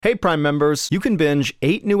Hey, Prime members, you can binge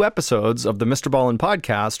 8 new episodes of the Mr. Ballin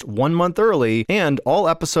podcast 1 month early and all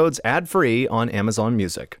episodes ad-free on Amazon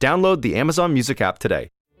Music. Download the Amazon Music app today.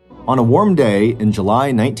 On a warm day in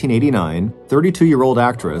July 1989, 32-year-old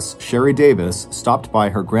actress Sherry Davis stopped by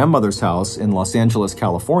her grandmother's house in Los Angeles,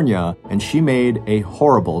 California, and she made a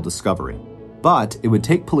horrible discovery. But it would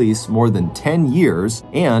take police more than 10 years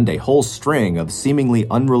and a whole string of seemingly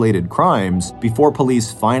unrelated crimes before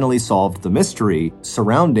police finally solved the mystery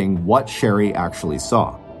surrounding what Sherry actually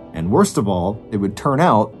saw. And worst of all, it would turn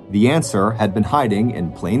out the answer had been hiding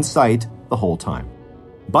in plain sight the whole time.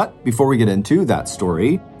 But before we get into that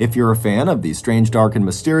story, if you're a fan of the strange, dark, and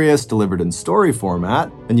mysterious delivered in story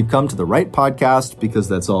format, then you've come to the right podcast because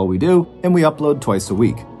that's all we do, and we upload twice a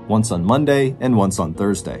week, once on Monday and once on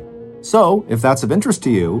Thursday. So, if that's of interest to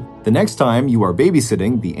you, the next time you are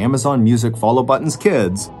babysitting the Amazon Music Follow Button's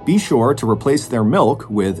kids, be sure to replace their milk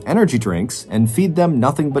with energy drinks and feed them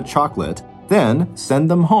nothing but chocolate. Then, send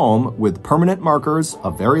them home with permanent markers, a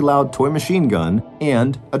very loud toy machine gun,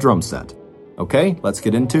 and a drum set. Okay, let's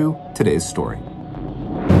get into today's story.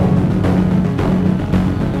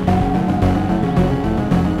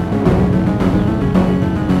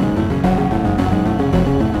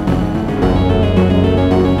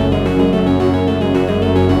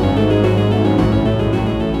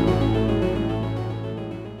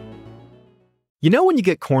 You know when you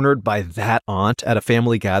get cornered by that aunt at a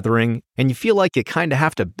family gathering and you feel like you kind of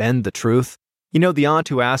have to bend the truth? You know, the aunt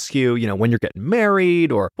who asks you, when you're getting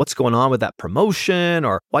married or what's going on with that promotion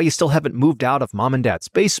or why you still haven't moved out of mom and dad's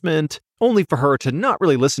basement, only for her to not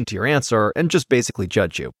really listen to your answer and just basically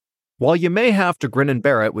judge you. While you may have to grin and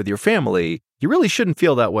bear it with your family, you really shouldn't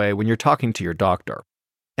feel that way when you're talking to your doctor.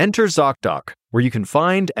 Enter ZocDoc, where you can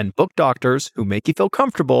find and book doctors who make you feel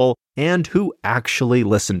comfortable and who actually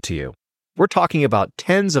listen to you. We're talking about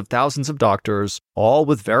tens of thousands of doctors, all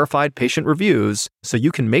with verified patient reviews, so you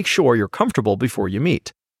can make sure you're comfortable before you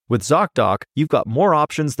meet. With ZocDoc, you've got more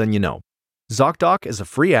options than you know. ZocDoc is a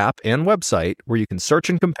free app and website where you can search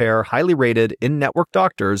and compare highly rated in-network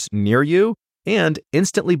doctors near you and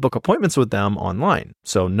instantly book appointments with them online,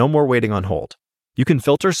 so no more waiting on hold. You can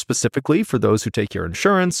filter specifically for those who take your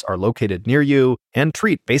insurance, are located near you, and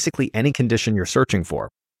treat basically any condition you're searching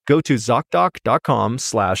for. Go to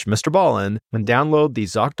ZocDoc.com/Mr. Ballin and download the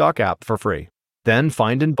ZocDoc app for free. Then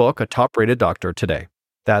find and book a top-rated doctor today.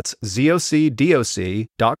 That's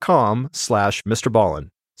ZocDoc.com/Mr. Ballin.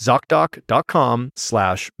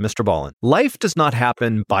 ZocDoc.com/Mr. Ballin. Life does not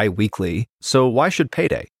happen bi-weekly, so why should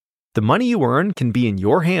payday? The money you earn can be in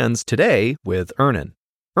your hands today with Earnin.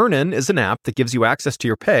 Earnin is an app that gives you access to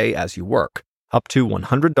your pay as you work, up to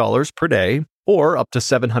 $100 per day or up to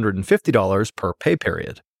 $750 per pay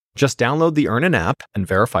period. Just download the Earnin app and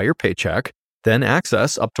verify your paycheck, then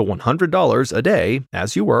access up to $100 a day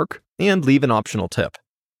as you work and leave an optional tip.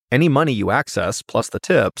 Any money you access plus the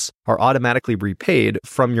tips are automatically repaid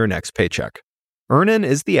from your next paycheck. Earnin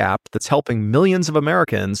is the app that's helping millions of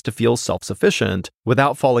Americans to feel self-sufficient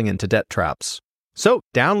without falling into debt traps. So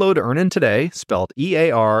download Earnin today, spelled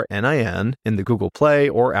EARNIN, in the Google Play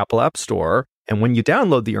or Apple App Store. And when you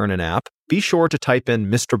download the Earnin app, be sure to type in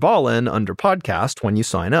Mr. Ballin under podcast when you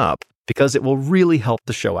sign up, because it will really help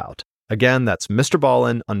the show out. Again, that's Mr.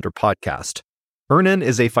 Ballin under podcast. Earnin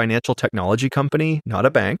is a financial technology company, not a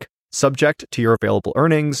bank, subject to your available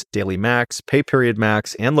earnings, daily max, pay period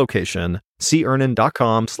max, and location. See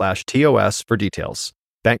earnin.com/TOS for details.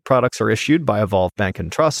 Bank products are issued by Evolve Bank and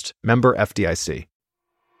Trust, member FDIC.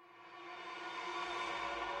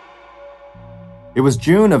 It was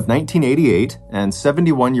June of 1988, and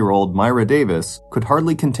 71-year-old Myra Davis could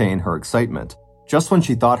hardly contain her excitement. Just when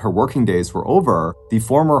she thought her working days were over, the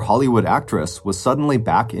former Hollywood actress was suddenly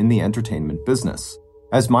back in the entertainment business.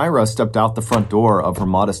 As Myra stepped out the front door of her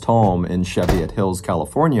modest home in Cheviot Hills,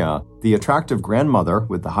 California, the attractive grandmother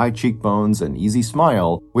with the high cheekbones and easy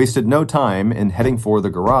smile wasted no time in heading for the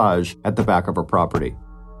garage at the back of her property.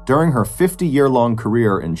 During her 50-year-long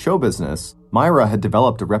career in show business, Myra had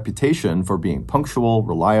developed a reputation for being punctual,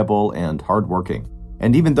 reliable, and hardworking.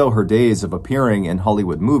 And even though her days of appearing in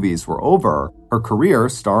Hollywood movies were over, her career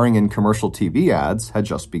starring in commercial TV ads had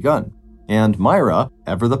just begun. And Myra,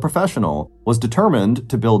 ever the professional, was determined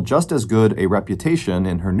to build just as good a reputation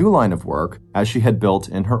in her new line of work as she had built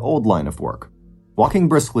in her old line of work. Walking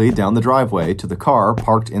briskly down the driveway to the car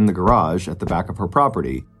parked in the garage at the back of her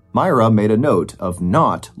property, Myra made a note of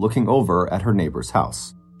not looking over at her neighbor's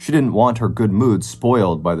house. She didn't want her good mood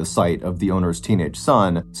spoiled by the sight of the owner's teenage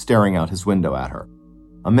son staring out his window at her.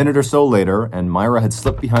 A minute or so later, and Myra had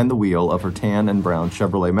slipped behind the wheel of her tan and brown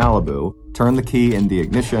Chevrolet Malibu, turned the key in the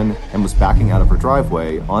ignition, and was backing out of her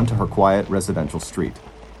driveway onto her quiet residential street.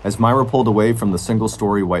 As Myra pulled away from the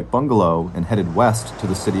single-story white bungalow and headed west to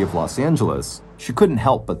the city of Los Angeles, she couldn't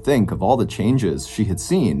help but think of all the changes she had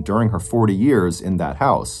seen during her 40 years in that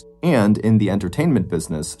house and in the entertainment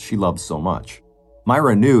business she loved so much.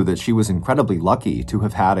 Myra knew that she was incredibly lucky to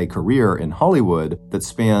have had a career in Hollywood that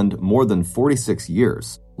spanned more than 46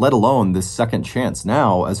 years, let alone this second chance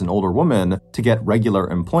now as an older woman to get regular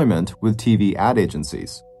employment with TV ad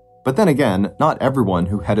agencies. But then again, not everyone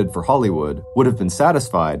who headed for Hollywood would have been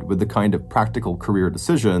satisfied with the kind of practical career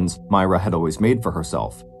decisions Myra had always made for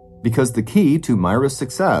herself. Because the key to Myra's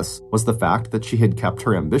success was the fact that she had kept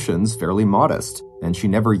her ambitions fairly modest, and she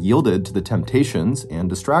never yielded to the temptations and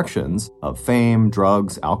distractions of fame,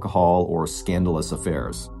 drugs, alcohol, or scandalous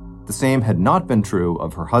affairs. The same had not been true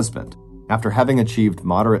of her husband. After having achieved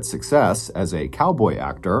moderate success as a cowboy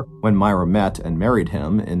actor when Myra met and married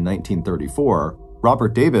him in 1934,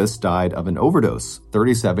 Robert Davis died of an overdose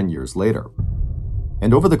 37 years later.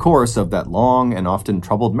 And over the course of that long and often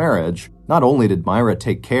troubled marriage, not only did Myra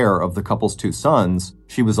take care of the couple's 2 sons,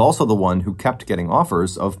 she was also the one who kept getting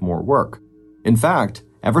offers of more work. In fact,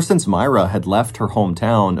 ever since Myra had left her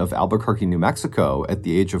hometown of Albuquerque, New Mexico at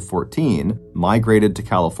the age of 14, migrated to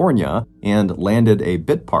California, and landed a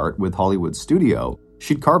bit part with Hollywood Studio,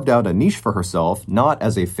 she'd carved out a niche for herself not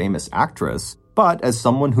as a famous actress, but as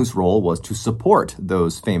someone whose role was to support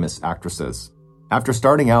those famous actresses. After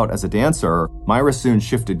starting out as a dancer, Myra soon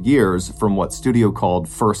shifted gears from what studio called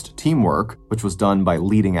first team work, which was done by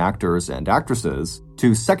leading actors and actresses,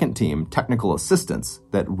 to second team technical assistants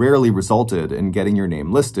that rarely resulted in getting your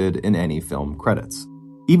name listed in any film credits.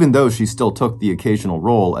 Even though she still took the occasional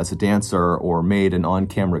role as a dancer or made an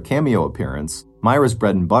on-camera cameo appearance, Myra's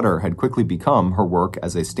bread and butter had quickly become her work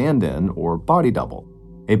as a stand-in or body double.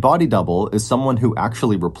 A body double is someone who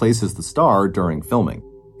actually replaces the star during filming.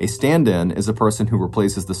 A stand-in is a person who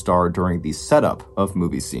replaces the star during the setup of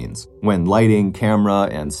movie scenes, when lighting, camera,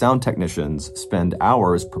 and sound technicians spend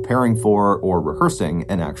hours preparing for or rehearsing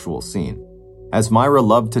an actual scene. As Myra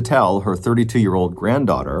loved to tell her 32-year-old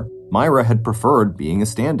granddaughter, Myra had preferred being a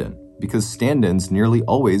stand-in because stand-ins nearly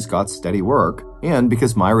always got steady work, and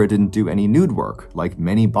because Myra didn't do any nude work like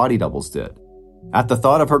many body doubles did. At the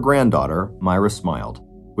thought of her granddaughter, Myra smiled.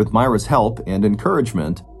 With Myra's help and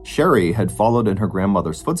encouragement, Sherry had followed in her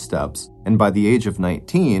grandmother's footsteps, and by the age of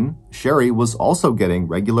 19, Sherry was also getting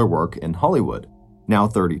regular work in Hollywood. Now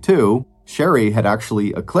 32, Sherry had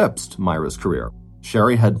actually eclipsed Myra's career.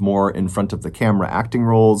 Sherry had more in front of the camera acting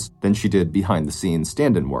roles than she did behind-the-scenes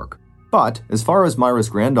stand-in work. But as far as Myra's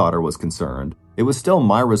granddaughter was concerned, it was still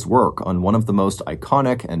Myra's work on one of the most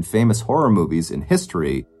iconic and famous horror movies in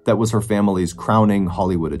history that was her family's crowning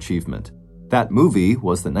Hollywood achievement. That movie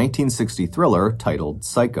was the 1960 thriller titled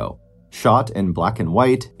Psycho. Shot in black and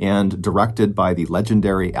white and directed by the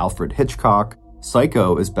legendary Alfred Hitchcock,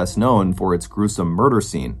 Psycho is best known for its gruesome murder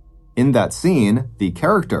scene. In that scene, the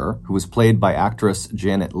character, who was played by actress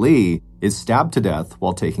Janet Leigh, is stabbed to death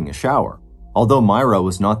while taking a shower. Although Myra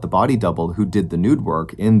was not the body double who did the nude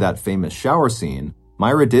work in that famous shower scene,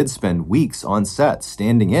 Myra did spend weeks on set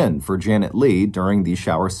standing in for Janet Leigh during the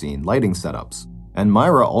shower scene lighting setups. And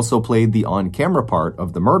Myra also played the on-camera part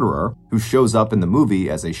of the murderer, who shows up in the movie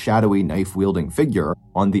as a shadowy knife-wielding figure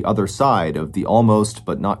on the other side of the almost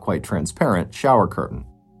but not quite transparent shower curtain.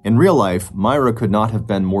 In real life, Myra could not have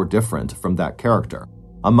been more different from that character.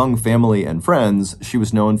 Among family and friends, she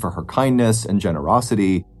was known for her kindness and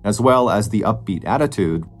generosity, as well as the upbeat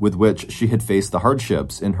attitude with which she had faced the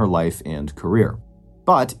hardships in her life and career.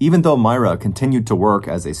 But even though Myra continued to work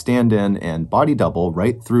as a stand-in and body double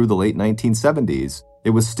right through the late 1970s, it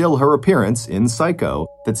was still her appearance in Psycho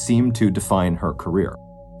that seemed to define her career.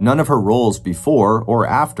 None of her roles before or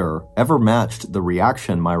after ever matched the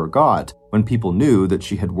reaction Myra got when people knew that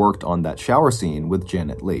she had worked on that shower scene with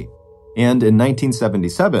Janet Leigh. And in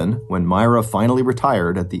 1977, when Myra finally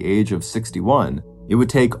retired at the age of 61, it would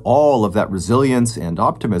take all of that resilience and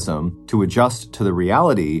optimism to adjust to the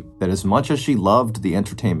reality that as much as she loved the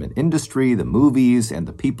entertainment industry, the movies, and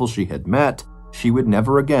the people she had met, she would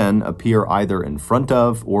never again appear either in front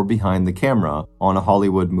of or behind the camera on a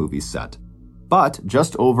Hollywood movie set. But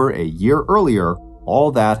just over a year earlier,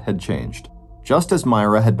 all that had changed. Just as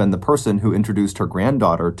Myra had been the person who introduced her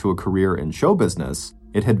granddaughter to a career in show business,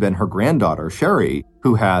 it had been her granddaughter, Sherry,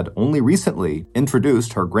 who had only recently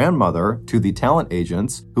introduced her grandmother to the talent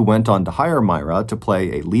agents who went on to hire Myra to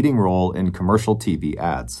play a leading role in commercial TV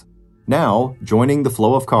ads. Now, joining the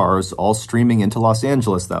flow of cars all streaming into Los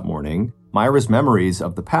Angeles that morning, Myra's memories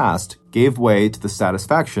of the past gave way to the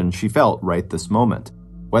satisfaction she felt right this moment.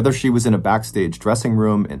 Whether she was in a backstage dressing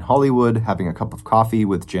room in Hollywood having a cup of coffee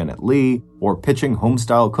with Janet Leigh or pitching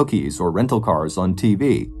homestyle cookies or rental cars on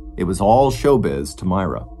TV, it was all showbiz to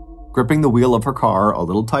Myra. Gripping the wheel of her car a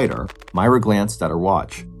little tighter, Myra glanced at her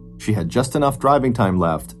watch. She had just enough driving time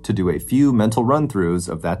left to do a few mental run-throughs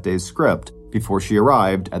of that day's script before she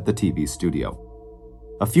arrived at the TV studio.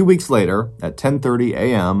 A few weeks later, at 10:30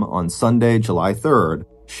 a.m. on Sunday, July 3rd,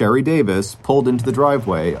 Sherry Davis pulled into the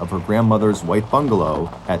driveway of her grandmother's white bungalow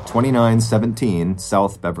at 2917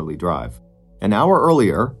 South Beverly Drive. An hour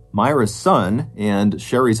earlier, Myra's son and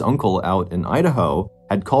Sherry's uncle out in Idaho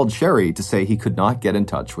had called Sherry to say he could not get in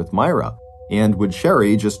touch with Myra, and would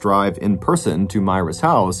Sherry just drive in person to Myra's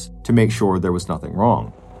house to make sure there was nothing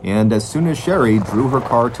wrong. And as soon as Sherry drew her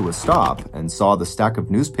car to a stop and saw the stack of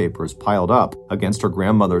newspapers piled up against her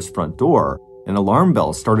grandmother's front door, an alarm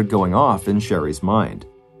bell started going off in Sherry's mind.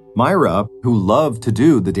 Myra, who loved to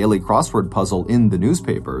do the daily crossword puzzle in the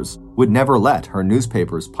newspapers, would never let her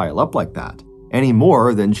newspapers pile up like that, any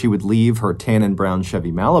more than she would leave her tan and brown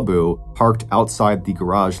Chevy Malibu parked outside the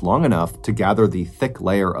garage long enough to gather the thick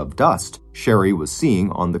layer of dust Sherry was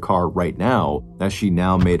seeing on the car right now as she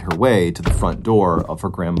now made her way to the front door of her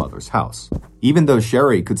grandmother's house. Even though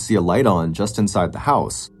Sherry could see a light on just inside the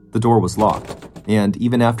house, the door was locked, and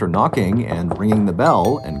even after knocking and ringing the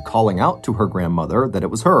bell and calling out to her grandmother that it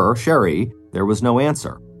was her, Sherry, there was no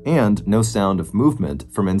answer, and no sound of movement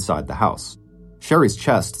from inside the house. Sherry's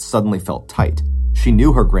chest suddenly felt tight. She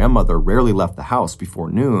knew her grandmother rarely left the house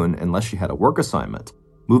before noon unless she had a work assignment.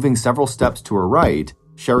 Moving several steps to her right,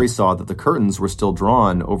 Sherry saw that the curtains were still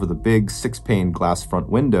drawn over the big 6-pane glass front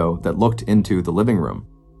window that looked into the living room.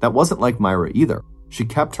 That wasn't like Myra either. She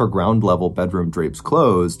kept her ground-level bedroom drapes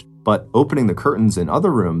closed, but opening the curtains in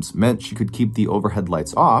other rooms meant she could keep the overhead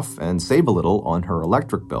lights off and save a little on her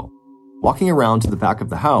electric bill. Walking around to the back of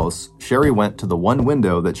the house, Sherry went to the one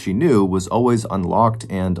window that she knew was always unlocked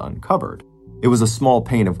and uncovered. It was a small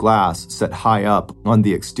pane of glass set high up on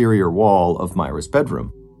the exterior wall of Myra's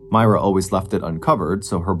bedroom. Myra always left it uncovered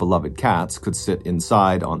so her beloved cats could sit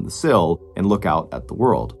inside on the sill and look out at the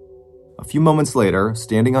world. A few moments later,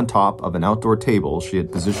 standing on top of an outdoor table she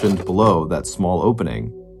had positioned below that small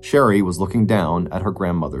opening, Sherry was looking down at her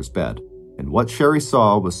grandmother's bed. And what Sherry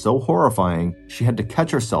saw was so horrifying, she had to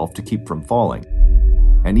catch herself to keep from falling.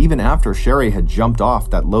 And even after Sherry had jumped off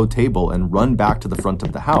that low table and run back to the front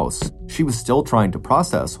of the house, she was still trying to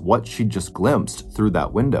process what she'd just glimpsed through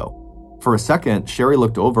that window. For a second, Sherry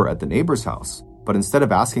looked over at the neighbor's house, but instead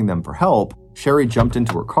of asking them for help, Sherry jumped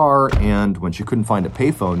into her car, and when she couldn't find a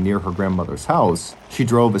payphone near her grandmother's house, she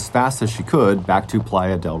drove as fast as she could back to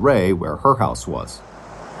Playa del Rey, where her house was.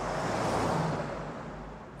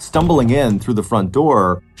 Stumbling in through the front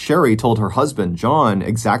door, Sherry told her husband, John,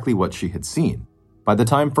 exactly what she had seen. By the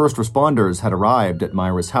time first responders had arrived at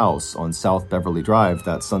Myra's house on South Beverly Drive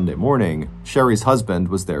that Sunday morning, Sherry's husband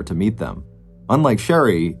was there to meet them. Unlike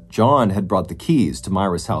Sherry, John had brought the keys to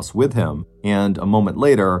Myra's house with him, and a moment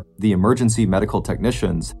later, the emergency medical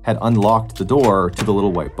technicians had unlocked the door to the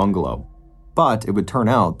little white bungalow. But it would turn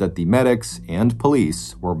out that the medics and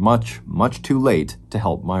police were much, much too late to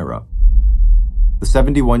help Myra. The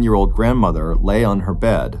 71-year-old grandmother lay on her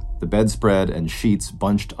bed, the bedspread and sheets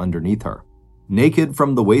bunched underneath her. Naked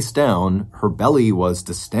from the waist down, her belly was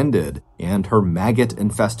distended, and her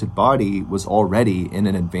maggot-infested body was already in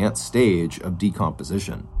an advanced stage of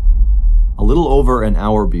decomposition. A little over an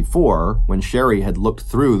hour before, when Sherry had looked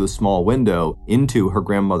through the small window into her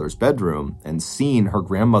grandmother's bedroom and seen her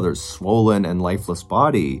grandmother's swollen and lifeless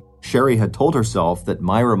body, Sherry had told herself that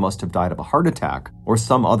Myra must have died of a heart attack or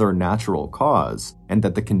some other natural cause, and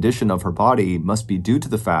that the condition of her body must be due to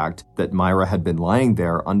the fact that Myra had been lying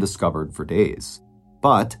there undiscovered for days.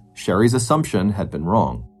 But Sherry's assumption had been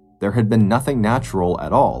wrong. There had been nothing natural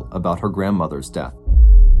at all about her grandmother's death.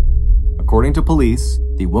 According to police,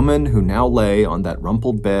 the woman who now lay on that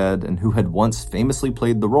rumpled bed and who had once famously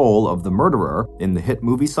played the role of the murderer in the hit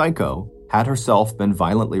movie Psycho had herself been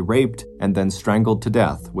violently raped and then strangled to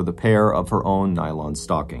death with a pair of her own nylon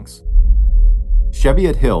stockings.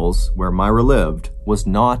 Cheviot Hills, where Myra lived, was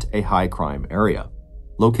not a high-crime area.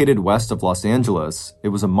 Located west of Los Angeles, it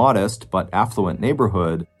was a modest but affluent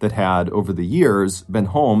neighborhood that had, over the years, been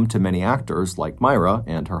home to many actors like Myra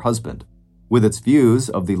and her husband. With its views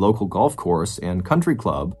of the local golf course and country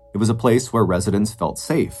club, it was a place where residents felt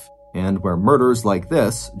safe, and where murders like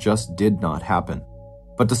this just did not happen.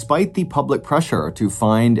 But despite the public pressure to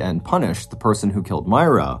find and punish the person who killed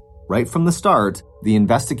Myra, right from the start, the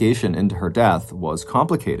investigation into her death was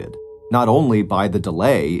complicated, not only by the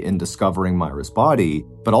delay in discovering Myra's body,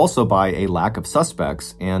 but also by a lack of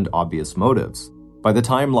suspects and obvious motives. By the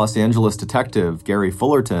time Los Angeles detective Gary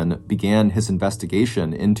Fullerton began his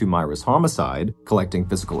investigation into Myra's homicide, collecting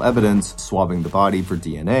physical evidence, swabbing the body for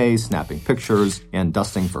DNA, snapping pictures, and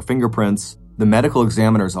dusting for fingerprints, the medical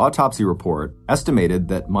examiner's autopsy report estimated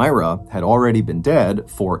that Myra had already been dead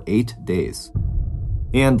for 8 days.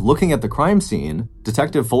 And looking at the crime scene,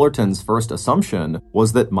 Detective Fullerton's first assumption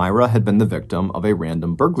was that Myra had been the victim of a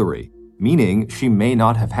random burglary, meaning she may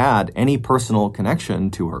not have had any personal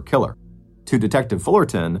connection to her killer. To Detective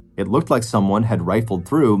Fullerton, it looked like someone had rifled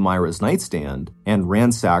through Myra's nightstand and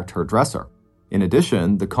ransacked her dresser. In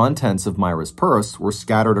addition, the contents of Myra's purse were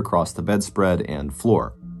scattered across the bedspread and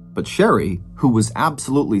floor. But Sherry, who was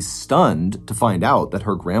absolutely stunned to find out that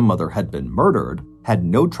her grandmother had been murdered, had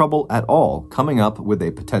no trouble at all coming up with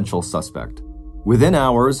a potential suspect. Within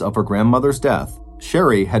hours of her grandmother's death,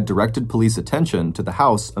 Sherry had directed police attention to the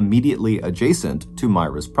house immediately adjacent to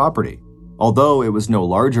Myra's property. Although it was no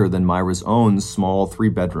larger than Myra's own small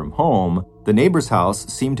 3-bedroom home, the neighbor's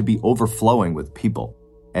house seemed to be overflowing with people.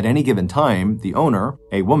 At any given time, the owner,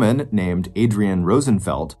 a woman named Adrienne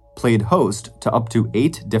Rosenfeld, played host to up to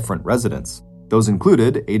 8 different residents. Those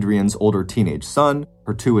included Adrienne's older teenage son,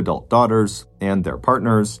 her 2 adult daughters, and their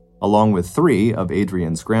partners, along with 3 of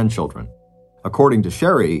Adrienne's grandchildren. According to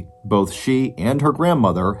Sherry, both she and her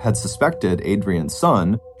grandmother had suspected Adrienne's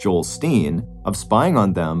son, Joel Steen, of spying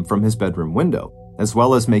on them from his bedroom window, as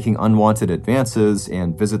well as making unwanted advances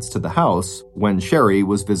and visits to the house when Sherry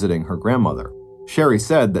was visiting her grandmother. Sherry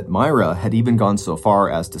said that Myra had even gone so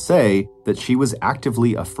far as to say that she was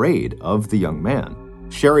actively afraid of the young man.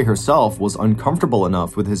 Sherry herself was uncomfortable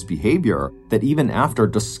enough with his behavior that even after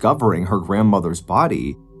discovering her grandmother's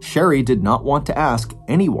body, Sherry did not want to ask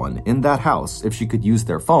anyone in that house if she could use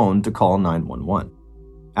their phone to call 911.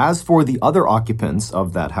 As for the other occupants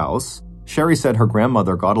of that house, Sherry said her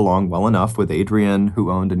grandmother got along well enough with Adrienne, who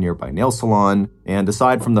owned a nearby nail salon, and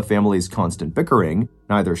aside from the family's constant bickering,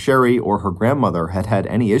 neither Sherry or her grandmother had had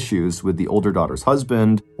any issues with the older daughter's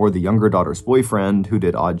husband or the younger daughter's boyfriend who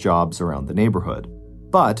did odd jobs around the neighborhood.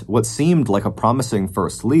 But what seemed like a promising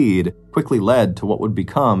first lead quickly led to what would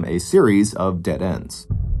become a series of dead ends.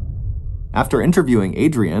 After interviewing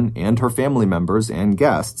Adrienne and her family members and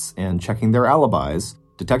guests and checking their alibis,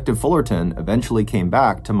 Detective Fullerton eventually came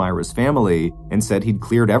back to Myra's family and said he'd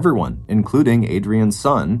cleared everyone, including Adrienne's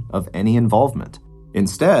son, of any involvement.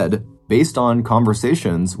 Instead, based on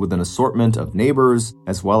conversations with an assortment of neighbors,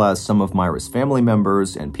 as well as some of Myra's family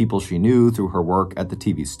members and people she knew through her work at the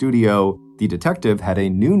TV studio, the detective had a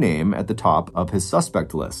new name at the top of his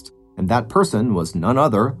suspect list, and that person was none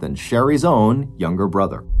other than Sherry's own younger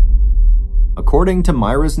brother. According to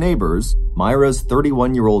Myra's neighbors, Myra's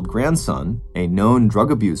 31-year-old grandson, a known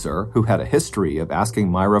drug abuser who had a history of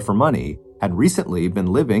asking Myra for money, had recently been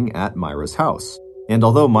living at Myra's house. And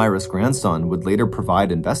although Myra's grandson would later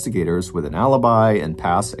provide investigators with an alibi and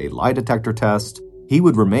pass a lie detector test, he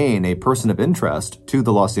would remain a person of interest to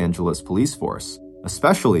the Los Angeles police force,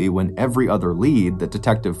 especially when every other lead that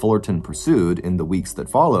Detective Fullerton pursued in the weeks that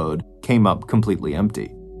followed came up completely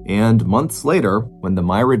empty. And months later, when the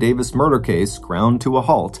Myra Davis murder case ground to a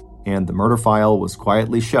halt and the murder file was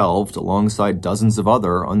quietly shelved alongside dozens of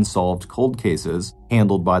other unsolved cold cases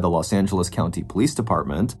handled by the Los Angeles County Police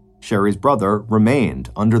Department, Sherry's brother remained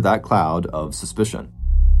under that cloud of suspicion.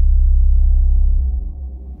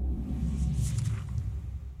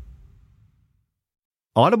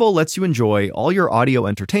 Audible lets you enjoy all your audio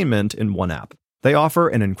entertainment in one app. They offer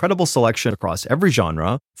an incredible selection across every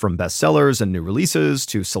genre, from bestsellers and new releases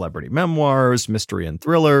to celebrity memoirs, mystery and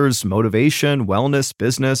thrillers, motivation, wellness,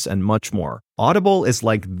 business, and much more. Audible is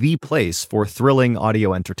like the place for thrilling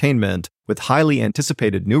audio entertainment with highly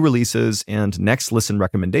anticipated new releases and next listen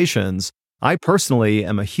recommendations. I personally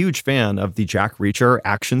am a huge fan of the Jack Reacher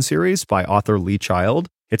action series by author Lee Child.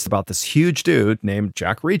 It's about this huge dude named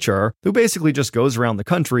Jack Reacher who basically just goes around the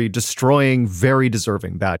country destroying very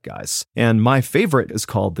deserving bad guys. And my favorite is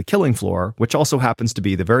called The Killing Floor, which also happens to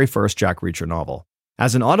be the very first Jack Reacher novel.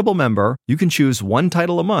 As an Audible member, you can choose one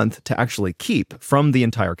title a month to actually keep from the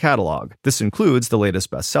entire catalog. This includes the latest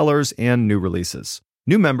bestsellers and new releases.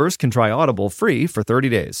 New members can try Audible free for 30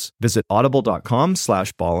 days. Visit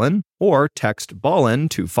audible.com/Ballin or text Ballin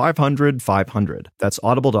to 500-500. That's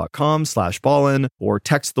audible.com/Ballin or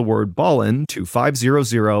text the word Ballin to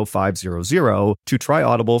 500-500 to try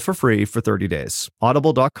Audible for free for 30 days.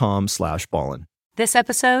 Audible.com/Ballin. This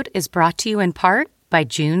episode is brought to you in part by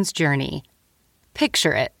June's Journey.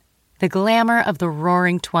 Picture it, the glamour of the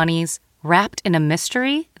roaring 20s wrapped in a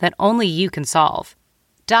mystery that only you can solve.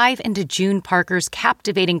 Dive into June Parker's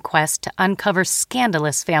captivating quest to uncover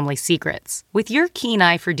scandalous family secrets. With your keen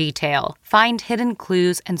eye for detail, find hidden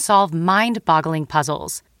clues and solve mind-boggling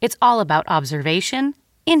puzzles. It's all about observation,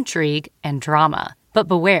 intrigue, and drama. But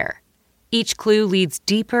beware. Each clue leads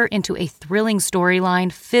deeper into a thrilling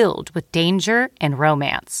storyline filled with danger and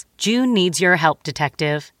romance. June needs your help,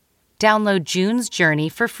 detective. Download June's Journey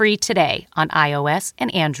for free today on iOS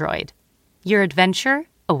and Android. Your adventure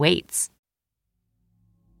awaits.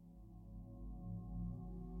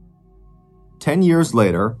 10 years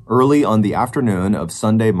later, early on the afternoon of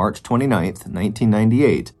Sunday, March 29,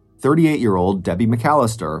 1998, 38-year-old Debbie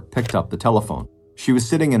McAllister picked up the telephone. She was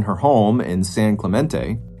sitting in her home in San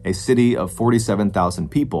Clemente, a city of 47,000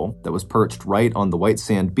 people that was perched right on the white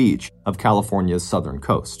sand beach of California's southern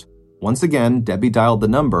coast. Once again, Debbie dialed the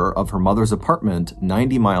number of her mother's apartment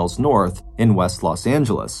 90 miles north in West Los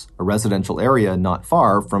Angeles, a residential area not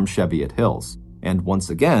far from Cheviot Hills. And once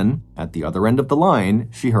again, at the other end of the line,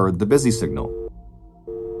 she heard the busy signal.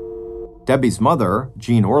 Debbie's mother,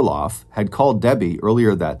 Jean Orloff, had called Debbie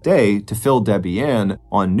earlier that day to fill Debbie in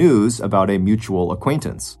on news about a mutual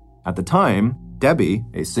acquaintance. At the time, Debbie,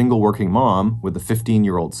 a single working mom with a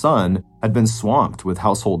 15-year-old son, had been swamped with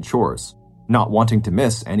household chores. Not wanting to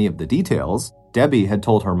miss any of the details, Debbie had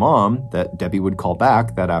told her mom that Debbie would call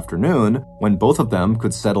back that afternoon when both of them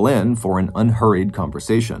could settle in for an unhurried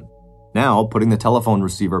conversation. Now, putting the telephone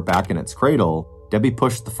receiver back in its cradle, Debbie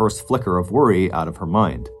pushed the first flicker of worry out of her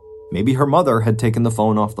mind. Maybe her mother had taken the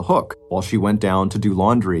phone off the hook while she went down to do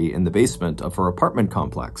laundry in the basement of her apartment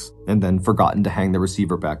complex, and then forgotten to hang the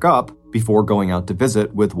receiver back up before going out to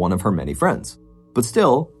visit with one of her many friends. But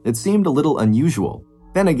still, it seemed a little unusual.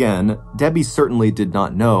 Then again, Debbie certainly did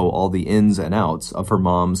not know all the ins and outs of her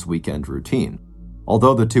mom's weekend routine.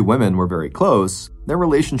 Although the two women were very close, their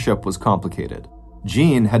relationship was complicated.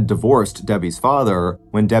 Jean had divorced Debbie's father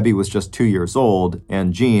when Debbie was just 2 years old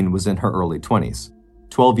and Jean was in her early 20s.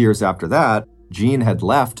 12 years after that, Jean had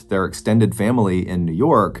left their extended family in New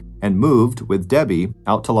York and moved with Debbie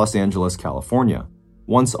out to Los Angeles, California.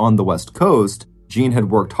 Once on the West Coast, Jean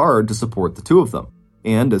had worked hard to support the two of them.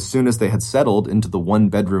 And as soon as they had settled into the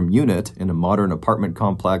one-bedroom unit in a modern apartment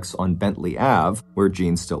complex on Bentley Ave, where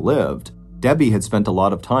Jean still lived, Debbie had spent a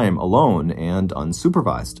lot of time alone and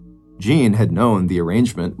unsupervised. Jean had known the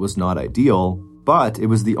arrangement was not ideal, but it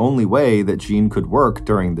was the only way that Jean could work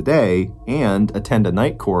during the day and attend a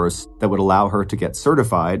night course that would allow her to get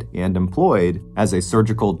certified and employed as a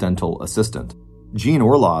surgical dental assistant. Jean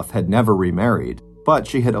Orloff had never remarried, but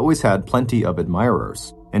she had always had plenty of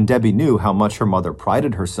admirers, and Debbie knew how much her mother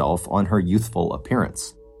prided herself on her youthful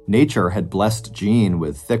appearance. Nature had blessed Jean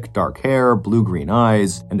with thick dark hair, blue-green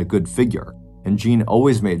eyes, and a good figure, and Jean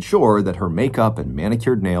always made sure that her makeup and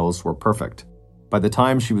manicured nails were perfect. By the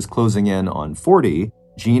time she was closing in on 40,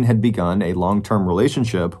 Jean had begun a long-term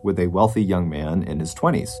relationship with a wealthy young man in his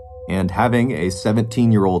 20s, and having a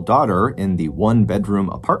 17-year-old daughter in the one-bedroom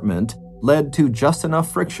apartment led to just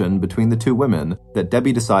enough friction between the two women that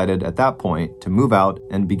Debbie decided at that point to move out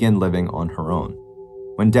and begin living on her own.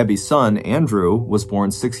 When Debbie's son, Andrew, was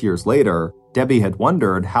born 6 years later, Debbie had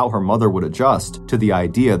wondered how her mother would adjust to the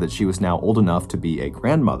idea that she was now old enough to be a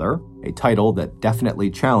grandmother, a title that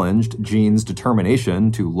definitely challenged Jean's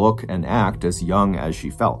determination to look and act as young as she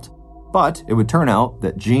felt. But it would turn out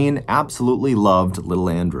that Jean absolutely loved little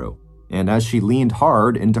Andrew, and as she leaned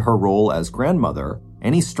hard into her role as grandmother,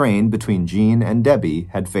 any strain between Jean and Debbie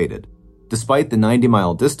had faded. Despite the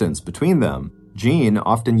 90-mile distance between them, Jean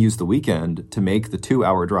often used the weekend to make the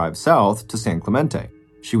 2-hour drive south to San Clemente.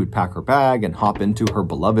 She would pack her bag and hop into her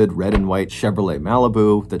beloved red and white Chevrolet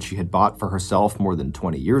Malibu that she had bought for herself more than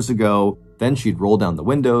 20 years ago. Then she'd roll down the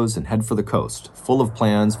windows and head for the coast, full of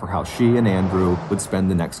plans for how she and Andrew would spend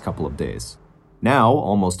the next couple of days. Now,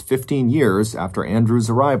 almost 15 years after Andrew's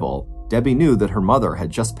arrival, Debbie knew that her mother had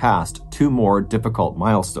just passed 2 more difficult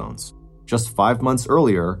milestones. Just 5 months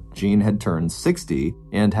earlier, Jean had turned 60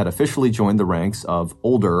 and had officially joined the ranks of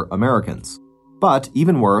older Americans. But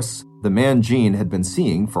even worse, the man Jean had been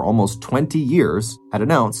seeing for almost 20 years had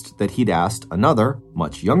announced that he'd asked another,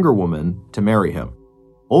 much younger woman to marry him.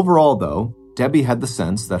 Overall, though, Debbie had the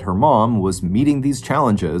sense that her mom was meeting these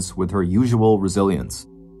challenges with her usual resilience.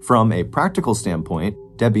 From a practical standpoint,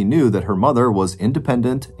 Debbie knew that her mother was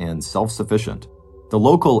independent and self-sufficient. The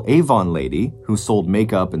local Avon lady, who sold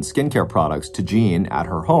makeup and skincare products to Jean at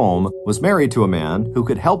her home, was married to a man who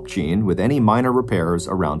could help Jean with any minor repairs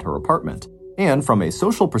around her apartment. And from a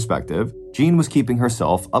social perspective, Jean was keeping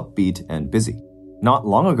herself upbeat and busy. Not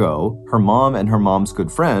long ago, her mom and her mom's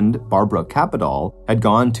good friend, Barbara Capadal, had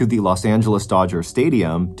gone to the Los Angeles Dodgers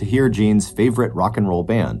Stadium to hear Jean's favorite rock and roll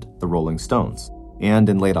band, the Rolling Stones. And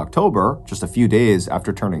in late October, just a few days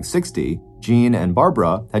after turning 60, Jean and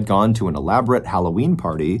Barbara had gone to an elaborate Halloween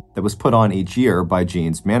party that was put on each year by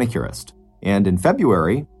Jean's manicurist. And in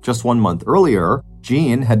February, just 1 month earlier,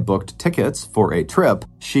 Jean had booked tickets for a trip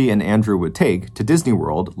she and Andrew would take to Disney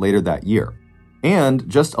World later that year. And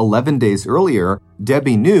just 11 days earlier,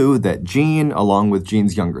 Debbie knew that Jean, along with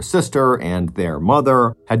Jean's younger sister and their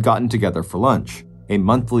mother, had gotten together for lunch, a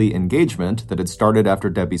monthly engagement that had started after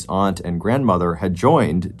Debbie's aunt and grandmother had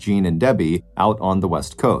joined Jean and Debbie out on the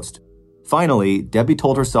West Coast. Finally, Debbie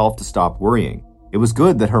told herself to stop worrying. It was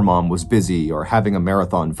good that her mom was busy or having a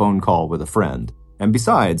marathon phone call with a friend. And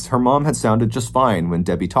besides, her mom had sounded just fine when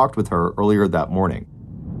Debbie talked with her earlier that morning.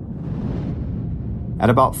 At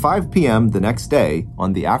about 5 p.m. the next day,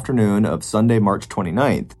 on the afternoon of Sunday, March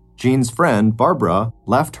 29th, Jean's friend, Barbara,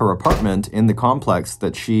 left her apartment in the complex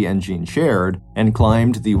that she and Jean shared and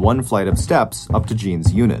climbed the one flight of steps up to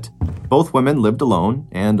Jean's unit. Both women lived alone,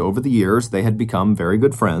 and over the years they had become very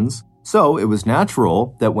good friends. So it was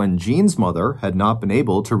natural that when Jean's mother had not been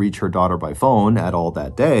able to reach her daughter by phone at all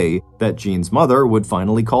that day, that Jean's mother would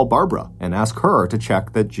finally call Barbara and ask her to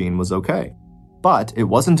check that Jean was okay. But it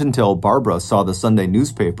wasn't until Barbara saw the Sunday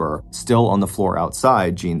newspaper still on the floor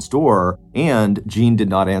outside Jean's door, and Jean did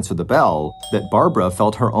not answer the bell, that Barbara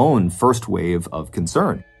felt her own first wave of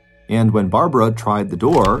concern. And when Barbara tried the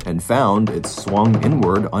door and found it swung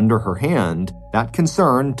inward under her hand, that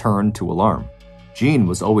concern turned to alarm. Jean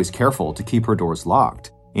was always careful to keep her doors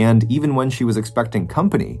locked, and even when she was expecting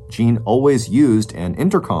company, Jean always used an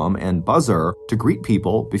intercom and buzzer to greet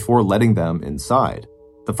people before letting them inside.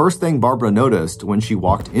 The first thing Barbara noticed when she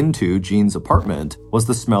walked into Jean's apartment was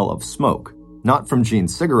the smell of smoke, not from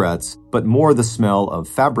Jean's cigarettes, but more the smell of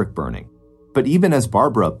fabric burning. But even as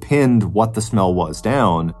Barbara pinned what the smell was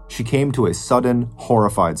down, she came to a sudden,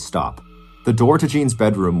 horrified stop. The door to Jean's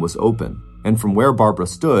bedroom was open, and from where Barbara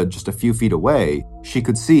stood just a few feet away, she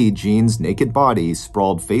could see Jean's naked body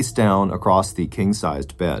sprawled face down across the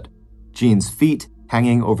king-sized bed. Jean's feet,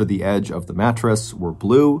 hanging over the edge of the mattress, were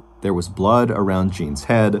blue. There was blood around Jean's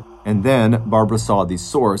head, and then Barbara saw the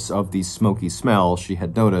source of the smoky smell she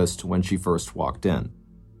had noticed when she first walked in.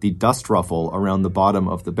 The dust ruffle around the bottom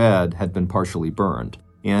of the bed had been partially burned,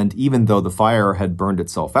 and even though the fire had burned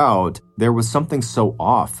itself out, there was something so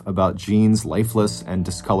off about Jean's lifeless and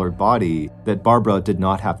discolored body that Barbara did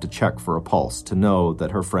not have to check for a pulse to know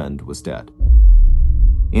that her friend was dead.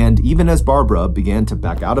 And even as Barbara began to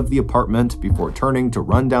back out of the apartment before turning to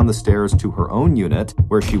run down the stairs to her own unit,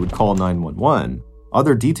 where she would call 911,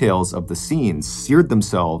 other details of the scene seared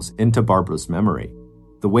themselves into Barbara's memory.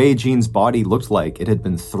 The way Jean's body looked like it had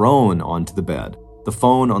been thrown onto the bed, the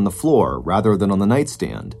phone on the floor rather than on the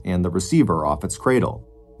nightstand, and the receiver off its cradle.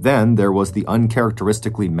 Then there was the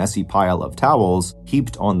uncharacteristically messy pile of towels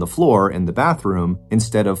heaped on the floor in the bathroom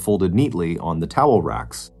instead of folded neatly on the towel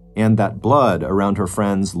racks, and that blood around her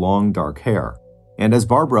friend's long dark hair. And as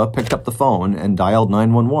Barbara picked up the phone and dialed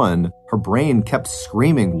 911, her brain kept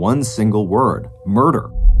screaming one single word: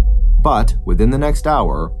 murder. But within the next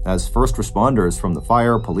hour, as first responders from the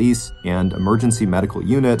fire, police, and emergency medical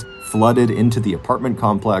unit flooded into the apartment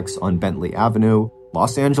complex on Bentley Avenue,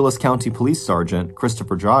 Los Angeles County Police Sergeant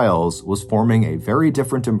Christopher Giles was forming a very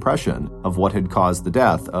different impression of what had caused the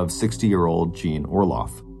death of 60-year-old Jean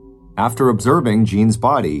Orloff. After observing Jean's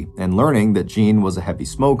body and learning that Jean was a heavy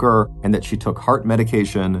smoker and that she took heart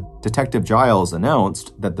medication, Detective Giles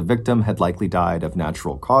announced that the victim had likely died of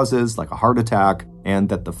natural causes like a heart attack, and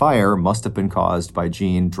that the fire must have been caused by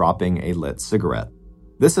Jean dropping a lit cigarette.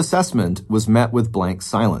 This assessment was met with blank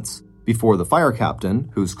silence before the fire captain,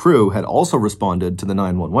 whose crew had also responded to the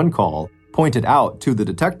 911 call, pointed out to the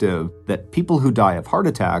detective that people who die of heart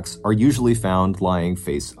attacks are usually found lying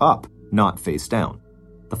face up, not face down.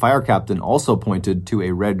 The fire captain also pointed to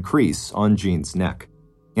a red crease on Jean's neck.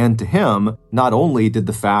 And to him, not only did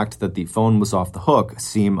the fact that the phone was off the hook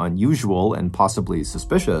seem unusual and possibly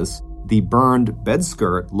suspicious, the burned bed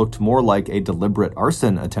skirt looked more like a deliberate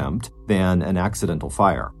arson attempt than an accidental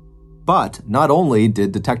fire. But not only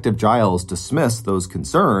did Detective Giles dismiss those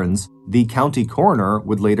concerns, the county coroner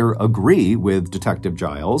would later agree with Detective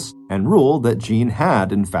Giles and rule that Jean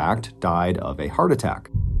had, in fact, died of a heart attack.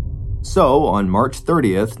 So, on March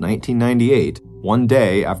 30th, 1998, one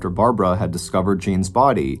day after Barbara had discovered Jean's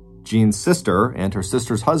body, Jean's sister and her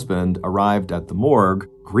sister's husband arrived at the morgue,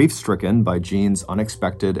 grief-stricken by Jean's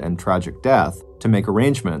unexpected and tragic death, to make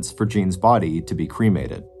arrangements for Jean's body to be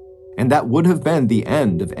cremated. And that would have been the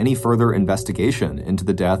end of any further investigation into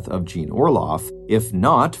the death of Jean Orloff, if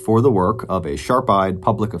not for the work of a sharp-eyed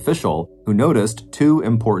public official who noticed two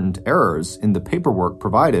important errors in the paperwork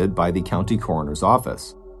provided by the county coroner's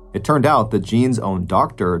office. It turned out that Jean's own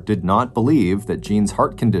doctor did not believe that Jean's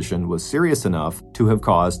heart condition was serious enough to have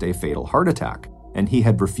caused a fatal heart attack, and he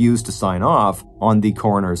had refused to sign off on the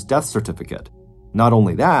coroner's death certificate. Not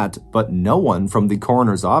only that, but no one from the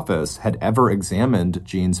coroner's office had ever examined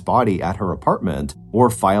Jean's body at her apartment or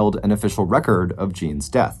filed an official record of Jean's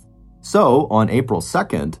death. So, on April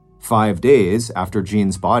 2nd, 5 days after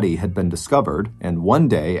Jean's body had been discovered, and 1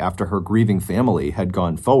 day after her grieving family had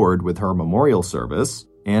gone forward with her memorial service,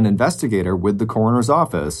 an investigator with the coroner's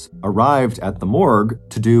office arrived at the morgue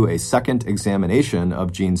to do a second examination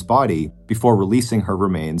of Jean's body before releasing her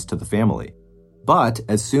remains to the family. But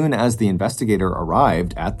as soon as the investigator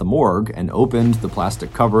arrived at the morgue and opened the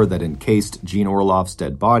plastic cover that encased Jean Orloff's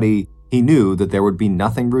dead body, he knew that there would be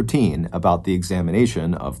nothing routine about the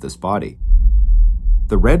examination of this body.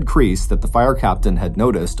 The red crease that the fire captain had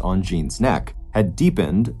noticed on Jean's neck had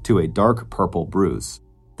deepened to a dark purple bruise.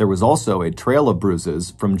 There was also a trail of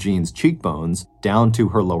bruises from Jean's cheekbones down to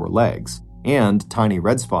her lower legs, and tiny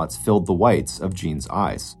red spots filled the whites of Jean's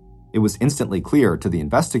eyes. It was instantly clear to the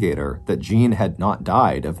investigator that Jean had not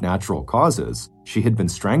died of natural causes. She had been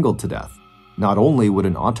strangled to death. Not only would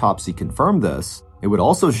an autopsy confirm this, it would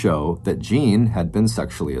also show that Jean had been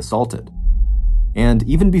sexually assaulted. And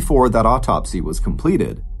even before that autopsy was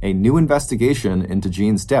completed, a new investigation into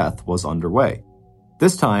Jean's death was underway.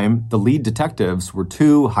 This time, the lead detectives were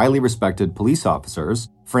two highly respected police officers,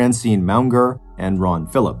 Francine Maunger and Ron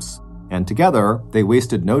Phillips. And together, they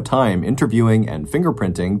wasted no time interviewing and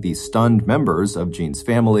fingerprinting the stunned members of Jean's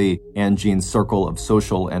family and Jean's circle of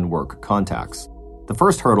social and work contacts. The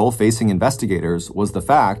first hurdle facing investigators was the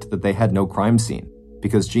fact that they had no crime scene.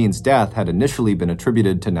 Because Jean's death had initially been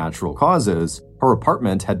attributed to natural causes, her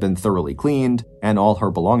apartment had been thoroughly cleaned and all her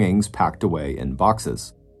belongings packed away in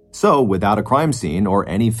boxes. So, without a crime scene or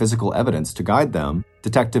any physical evidence to guide them,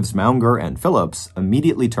 Detectives Maunger and Phillips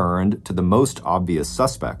immediately turned to the most obvious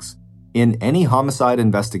suspects. In any homicide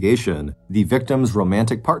investigation, the victim's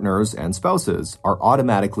romantic partners and spouses are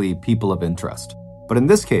automatically people of interest. But in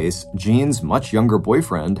this case, Jean's much younger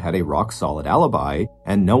boyfriend had a rock-solid alibi,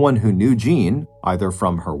 and no one who knew Jean, either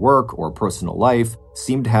from her work or personal life,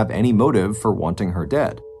 seemed to have any motive for wanting her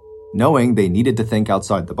dead. Knowing they needed to think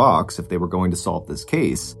outside the box if they were going to solve this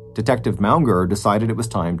case, Detective Maunger decided it was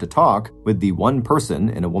time to talk with the one person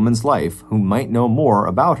in a woman's life who might know more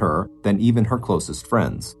about her than even her closest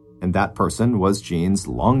friends. And that person was Jean's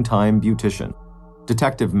longtime beautician.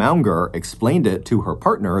 Detective Maunger explained it to her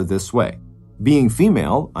partner this way. Being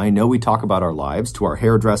female, I know we talk about our lives to our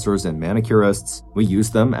hairdressers and manicurists. We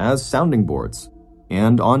use them as sounding boards.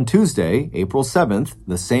 And on Tuesday, April 7th,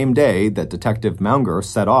 the same day that Detective Maunger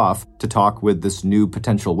set off to talk with this new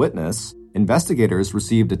potential witness, investigators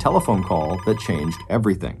received a telephone call that changed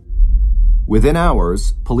everything. Within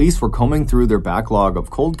hours, police were combing through their backlog of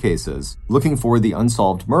cold cases, looking for the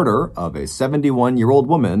unsolved murder of a 71-year-old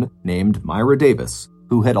woman named Myra Davis,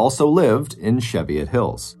 who had also lived in Cheviot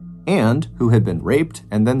Hills, and who had been raped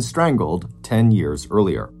and then strangled 10 years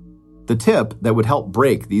earlier. The tip that would help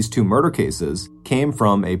break these two murder cases came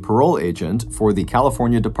from a parole agent for the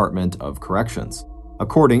California Department of Corrections.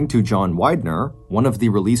 According to John Widener, one of the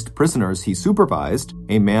released prisoners he supervised,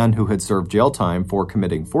 a man who had served jail time for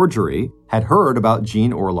committing forgery, had heard about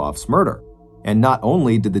Jean Orloff's murder. And not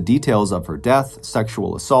only did the details of her death,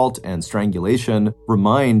 sexual assault, and strangulation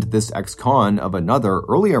remind this ex-con of another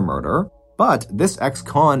earlier murder, but this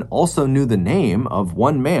ex-con also knew the name of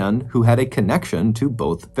one man who had a connection to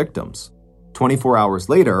both victims. 24 hours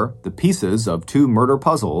later, the pieces of two murder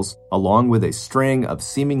puzzles, along with a string of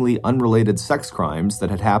seemingly unrelated sex crimes that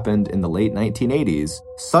had happened in the late 1980s,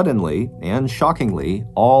 suddenly and shockingly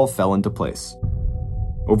all fell into place.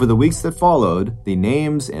 Over the weeks that followed, the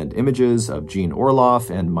names and images of Jean Orloff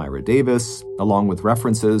and Myra Davis, along with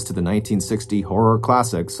references to the 1960 horror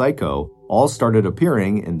classic Psycho, all started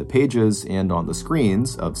appearing in the pages and on the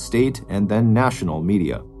screens of state and then national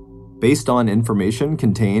media. Based on information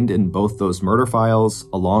contained in both those murder files,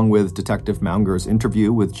 along with Detective Maunger's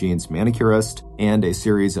interview with Jean's manicurist and a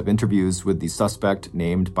series of interviews with the suspect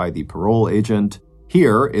named by the parole agent,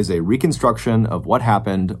 here is a reconstruction of what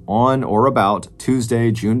happened on or about Tuesday,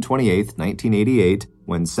 June 28, 1988,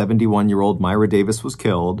 when 71-year-old Myra Davis was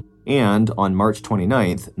killed, and on March 29,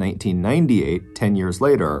 1998, 10 years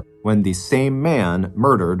later, when the same man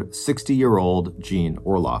murdered 60-year-old Jean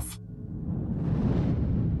Orloff.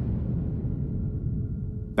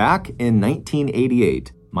 Back in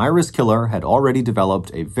 1988, Myra's killer had already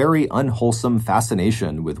developed a very unwholesome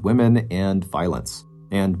fascination with women and violence.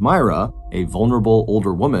 And Myra, a vulnerable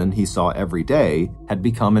older woman he saw every day, had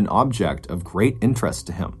become an object of great interest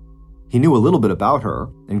to him. He knew a little bit about her,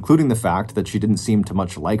 including the fact that she didn't seem to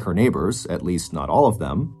much like her neighbors, at least not all of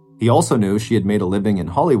them. He also knew she had made a living in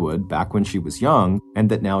Hollywood back when she was young, and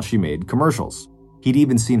that now she made commercials. He'd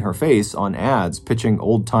even seen her face on ads pitching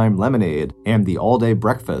old-time lemonade and the all-day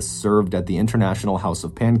breakfast served at the International House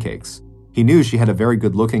of Pancakes. He knew she had a very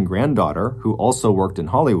good-looking granddaughter who also worked in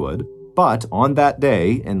Hollywood, but on that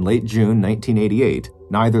day, in late June 1988,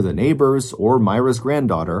 neither the neighbors or Myra's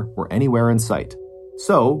granddaughter were anywhere in sight.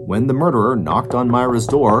 So, when the murderer knocked on Myra's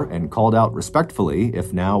door and called out respectfully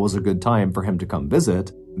if now was a good time for him to come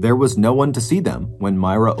visit, there was no one to see them when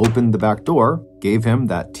Myra opened the back door, gave him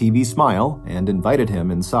that TV smile, and invited him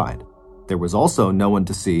inside. There was also no one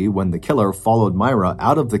to see when the killer followed Myra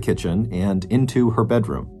out of the kitchen and into her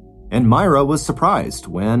bedroom. And Myra was surprised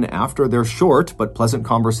when, after their short but pleasant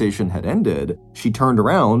conversation had ended, she turned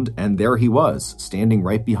around and there he was, standing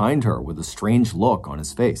right behind her with a strange look on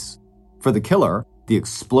his face. For the killer, the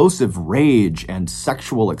explosive rage and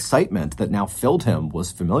sexual excitement that now filled him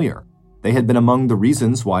was familiar. They had been among the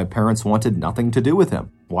reasons why parents wanted nothing to do with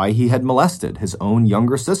him, why he had molested his own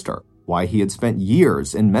younger sister, why he had spent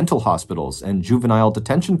years in mental hospitals and juvenile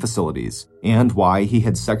detention facilities, and why he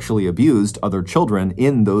had sexually abused other children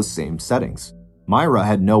in those same settings. Myra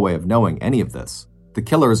had no way of knowing any of this. The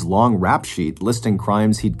killer's long rap sheet listing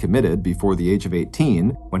crimes he'd committed before the age of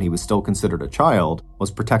 18, when he was still considered a child,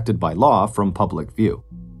 was protected by law from public view.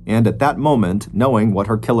 And at that moment, knowing what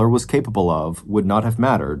her killer was capable of would not have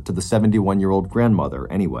mattered to the 71-year-old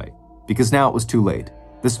grandmother anyway, because now it was too late.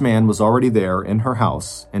 This man was already there in her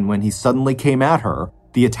house, and when he suddenly came at her,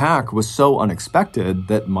 the attack was so unexpected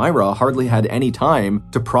that Myra hardly had any time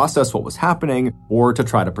to process what was happening or to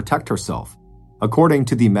try to protect herself. According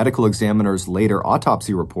to the medical examiner's later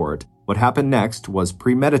autopsy report, what happened next was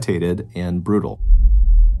premeditated and brutal.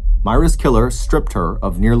 Myra's killer stripped her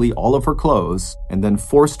of nearly all of her clothes and then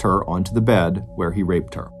forced her onto the bed where he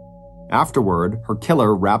raped her. Afterward, her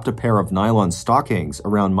killer wrapped a pair of nylon stockings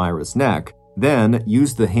around Myra's neck, then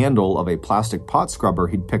used the handle of a plastic pot scrubber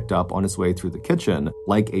he'd picked up on his way through the kitchen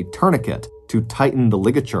like a tourniquet to tighten the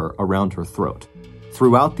ligature around her throat.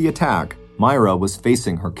 Throughout the attack, Myra was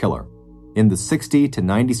facing her killer. In the 60 to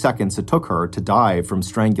 90 seconds it took her to die from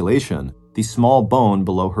strangulation, the small bone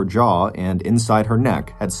below her jaw and inside her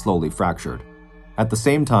neck had slowly fractured. At the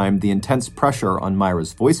same time, the intense pressure on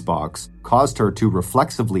Myra's voice box caused her to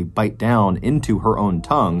reflexively bite down into her own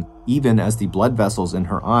tongue, even as the blood vessels in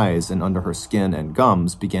her eyes and under her skin and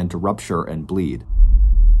gums began to rupture and bleed.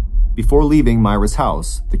 Before leaving Myra's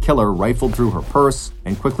house, the killer rifled through her purse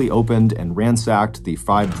and quickly opened and ransacked the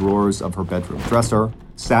 5 drawers of her bedroom dresser.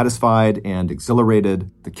 Satisfied and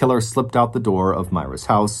exhilarated, the killer slipped out the door of Myra's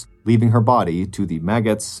house, leaving her body to the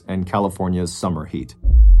maggots and California's summer heat.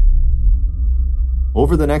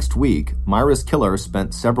 Over the next week, Myra's killer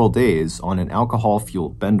spent several days on an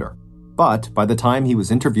alcohol-fueled bender. But by the time he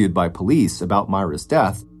was interviewed by police about Myra's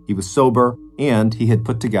death, he was sober and he had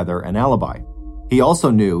put together an alibi. He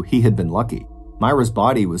also knew he had been lucky. Myra's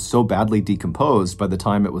body was so badly decomposed by the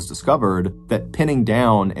time it was discovered that pinning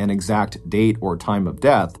down an exact date or time of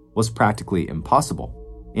death was practically impossible.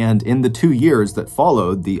 And in the 2 years that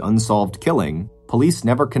followed the unsolved killing, police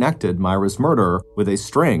never connected Myra's murder with a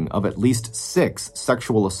string of at least 6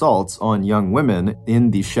 sexual assaults on young women in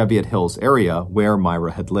the Cheviot Hills area where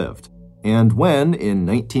Myra had lived. And when, in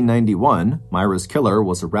 1991, Myra's killer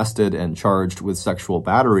was arrested and charged with sexual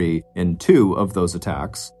battery in 2 of those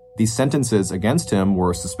attacks, the sentences against him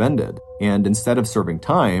were suspended, and instead of serving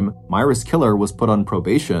time, Myra's killer was put on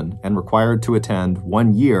probation and required to attend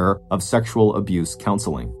 1 year of sexual abuse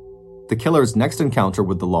counseling. The killer's next encounter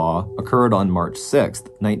with the law occurred on March 6,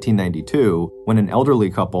 1992, when an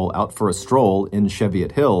elderly couple out for a stroll in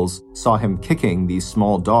Cheviot Hills saw him kicking the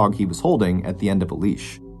small dog he was holding at the end of a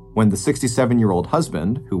leash. When the 67-year-old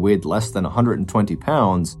husband, who weighed less than 120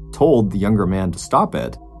 pounds, told the younger man to stop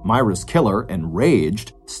it, Myra's killer,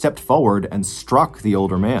 enraged, stepped forward and struck the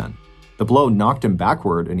older man. The blow knocked him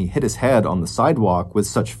backward and he hit his head on the sidewalk with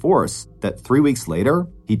such force that 3 weeks later,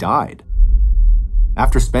 he died.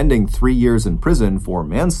 After spending 3 years in prison for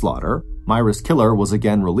manslaughter, Myra's killer was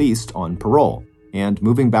again released on parole, and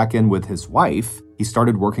moving back in with his wife, he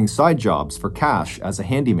started working side jobs for cash as a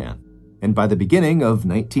handyman. And by the beginning of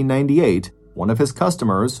 1998, one of his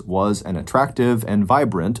customers was an attractive and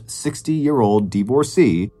vibrant 60-year-old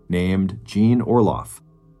divorcee named Jean Orloff.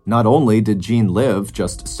 Not only did Jean live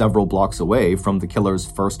just several blocks away from the killer's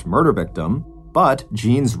first murder victim, but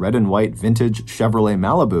Jean's red and white vintage Chevrolet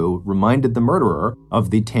Malibu reminded the murderer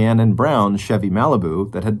of the tan and brown Chevy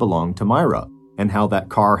Malibu that had belonged to Myra. and how that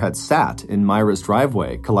car had sat in Myra's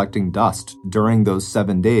driveway collecting dust during those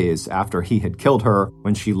 7 days after he had killed her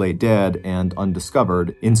when she lay dead and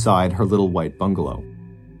undiscovered inside her little white bungalow.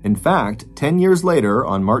 In fact, 10 years later,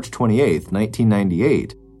 on March 28,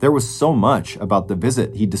 1998, there was so much about the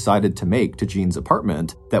visit he decided to make to Jean's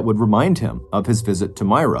apartment that would remind him of his visit to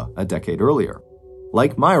Myra a decade earlier.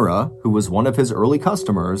 Like Myra, who was one of his early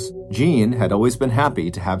customers, Jean had always been happy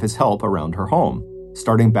to have his help around her home,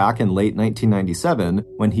 starting back in late 1997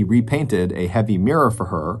 when he repainted a heavy mirror for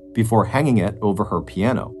her before hanging it over her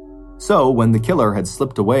piano. So, when the killer had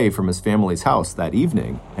slipped away from his family's house that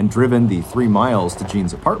evening and driven the 3 miles to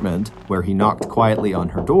Jean's apartment, where he knocked quietly on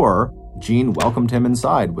her door, Jean welcomed him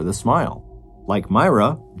inside with a smile. Like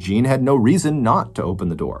Myra, Jean had no reason not to open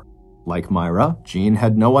the door. Like Myra, Jean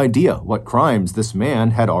had no idea what crimes this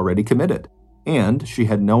man had already committed, and she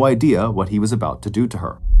had no idea what he was about to do to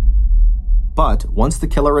her. But once the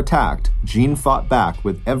killer attacked, Jean fought back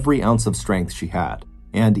with every ounce of strength she had.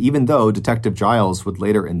 And even though Detective Giles would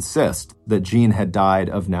later insist that Jean had died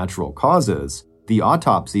of natural causes, the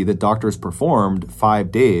autopsy that doctors performed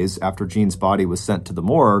 5 days after Jean's body was sent to the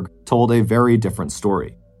morgue told a very different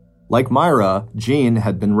story. Like Myra, Jean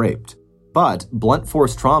had been raped. But blunt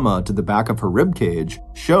force trauma to the back of her ribcage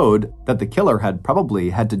showed that the killer had probably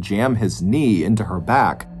had to jam his knee into her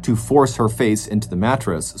back to force her face into the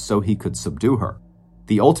mattress so he could subdue her.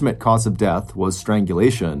 The ultimate cause of death was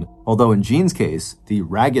strangulation, although in Jean's case, the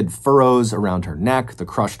ragged furrows around her neck, the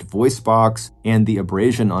crushed voice box, and the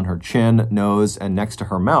abrasion on her chin, nose, and next to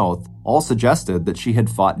her mouth all suggested that she had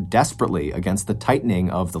fought desperately against the tightening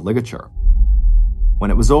of the ligature. When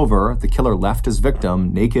it was over, the killer left his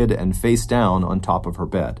victim naked and face down on top of her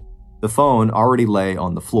bed. The phone already lay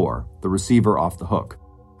on the floor, the receiver off the hook.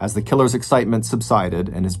 As the killer's excitement subsided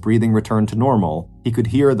and his breathing returned to normal, he could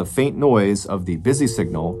hear the faint noise of the busy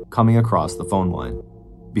signal coming across the phone line.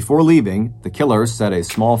 Before leaving, the killer set a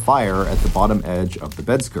small fire at the bottom edge of the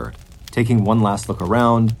bedskirt. Taking one last look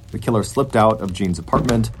around, the killer slipped out of Jean's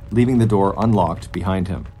apartment, leaving the door unlocked behind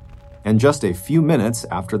him. And just a few minutes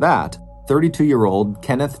after that, 32-year-old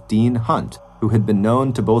Kenneth Dean Hunt, who had been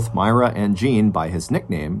known to both Myra and Jean by his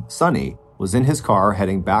nickname, Sonny, was in his car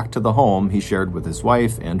heading back to the home he shared with his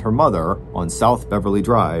wife and her mother on South Beverly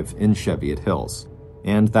Drive in Cheviot Hills.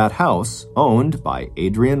 And that house, owned by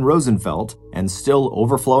Adrian Rosenfeld and still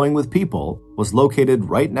overflowing with people, was located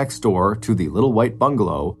right next door to the little white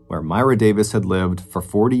bungalow where Myra Davis had lived for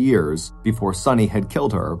 40 years before Sonny had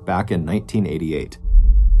killed her back in 1988.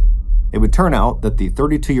 It would turn out that the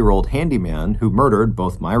 32-year-old handyman who murdered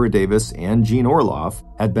both Myra Davis and Jean Orloff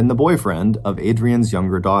had been the boyfriend of Adrian's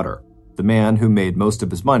younger daughter, the man who made most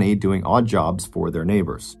of his money doing odd jobs for their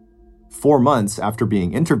neighbors. 4 months after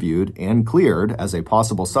being interviewed and cleared as a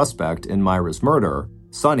possible suspect in Myra's murder,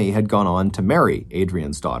 Sonny had gone on to marry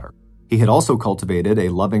Adrian's daughter. He had also cultivated a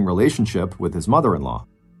loving relationship with his mother-in-law.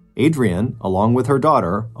 Adrian, along with her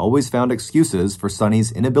daughter, always found excuses for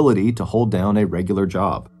Sonny's inability to hold down a regular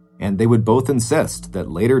job, and they would both insist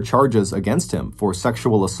that later charges against him for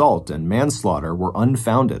sexual assault and manslaughter were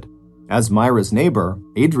unfounded. As Myra's neighbor,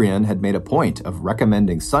 Adrian had made a point of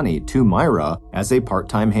recommending Sonny to Myra as a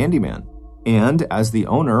part-time handyman. And as the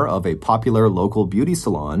owner of a popular local beauty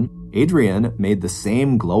salon, Adrian made the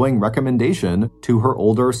same glowing recommendation to her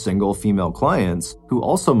older single female clients who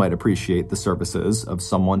also might appreciate the services of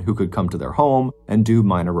someone who could come to their home and do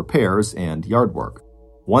minor repairs and yard work.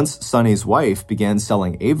 Once Sonny's wife began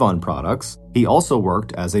selling Avon products, he also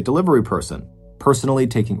worked as a delivery person, personally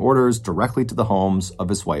taking orders directly to the homes of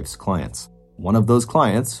his wife's clients. One of those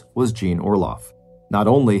clients was Jean Orloff. Not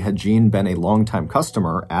only had Jean been a longtime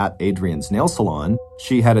customer at Adrian's nail salon,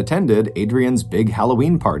 she had attended Adrian's big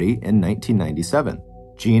Halloween party in 1997.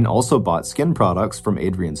 Jean also bought skin products from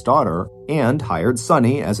Adrian's daughter and hired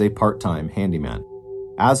Sonny as a part-time handyman.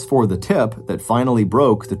 As for the tip that finally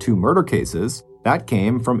broke the 2 murder cases, that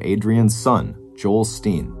came from Adrian's son, Joel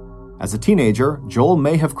Steen. As a teenager, Joel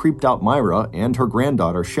may have creeped out Myra and her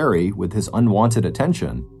granddaughter Sherry with his unwanted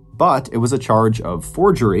attention, but it was a charge of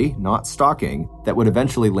forgery, not stalking, that would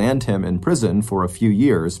eventually land him in prison for a few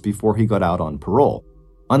years before he got out on parole.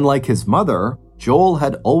 Unlike his mother, Joel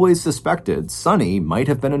had always suspected Sonny might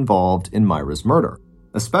have been involved in Myra's murder,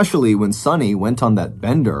 especially when Sonny went on that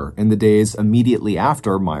bender in the days immediately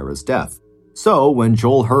after Myra's death. So, when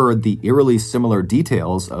Joel heard the eerily similar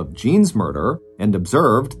details of Jean's murder and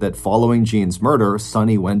observed that following Jean's murder,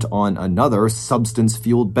 Sonny went on another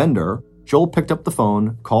substance-fueled bender, Joel picked up the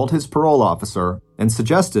phone, called his parole officer, and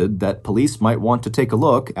suggested that police might want to take a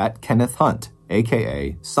look at Kenneth Hunt,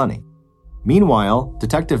 aka Sonny. Meanwhile,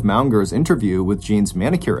 Detective Maunger's interview with Jean's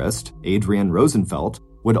manicurist, Adrian Rosenfeld,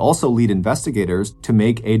 would also lead investigators to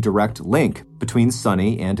make a direct link between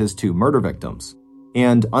Sonny and his two murder victims.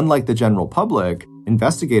 And unlike the general public,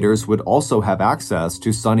 investigators would also have access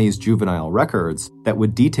to Sonny's juvenile records that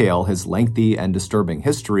would detail his lengthy and disturbing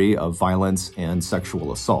history of violence and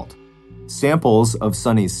sexual assault. Samples of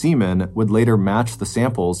Sonny's semen would later match the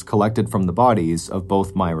samples collected from the bodies of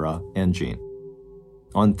both Myra and Jean.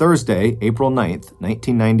 On Thursday, April 9,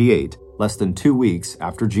 1998, less than 2 weeks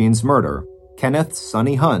after Jean's murder, Kenneth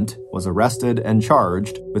Sonny Hunt was arrested and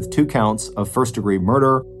charged with 2 counts of first-degree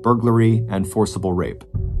murder, burglary, and forcible rape.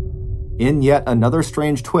 In yet another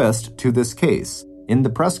strange twist to this case, in the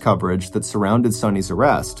press coverage that surrounded Sonny's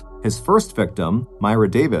arrest, his first victim, Myra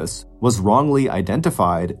Davis, was wrongly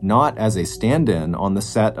identified not as a stand-in on the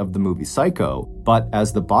set of the movie Psycho, but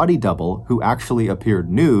as the body double who actually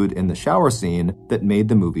appeared nude in the shower scene that made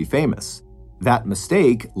the movie famous. That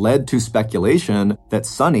mistake led to speculation that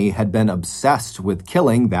Sonny had been obsessed with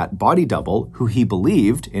killing that body double who he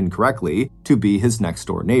believed, incorrectly, to be his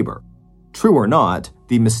next-door neighbor. True or not,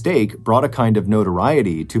 the mistake brought a kind of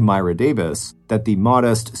notoriety to Myra Davis that the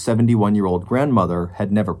modest 71-year-old grandmother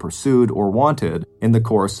had never pursued or wanted in the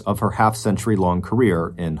course of her half-century-long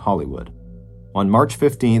career in Hollywood. On March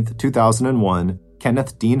 15, 2001,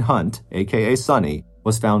 Kenneth Dean Hunt, aka Sonny,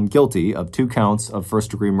 was found guilty of 2 counts of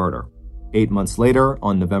first-degree murder. 8 months later,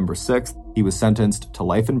 on November 6th, he was sentenced to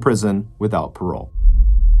life in prison without parole.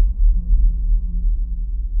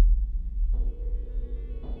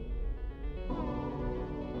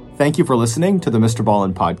 Thank you for listening to the Mr.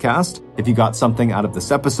 Ballin podcast. If you got something out of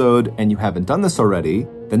this episode and you haven't done this already,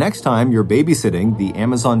 the next time you're babysitting the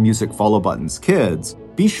Amazon Music Follow Button's kids,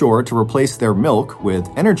 be sure to replace their milk with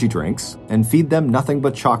energy drinks and feed them nothing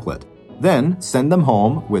but chocolate. Then send them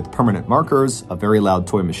home with permanent markers, a very loud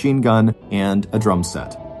toy machine gun, and a drum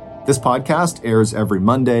set. This podcast airs every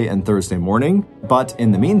Monday and Thursday morning, but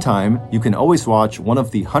in the meantime, you can always watch one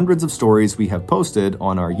of the hundreds of stories we have posted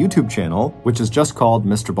on our YouTube channel, which is just called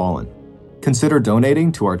Mr. Ballin. Consider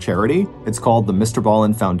donating to our charity. It's called the Mr.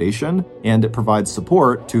 Ballin Foundation, and it provides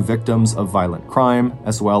support to victims of violent crime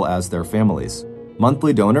as well as their families.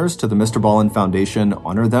 Monthly donors to the Mr. Ballin Foundation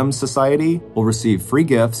Honor Them Society will receive free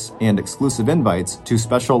gifts and exclusive invites to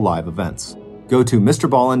special live events. Go to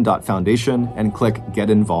MrBallin.Foundation and click Get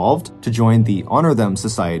Involved to join the Honor Them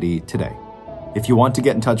Society today. If you want to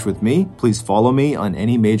get in touch with me, please follow me on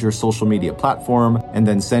any major social media platform and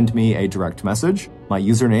then send me a direct message. My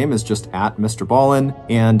username is just @MrBallin,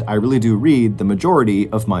 and I really do read the majority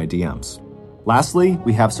of my DMs. Lastly,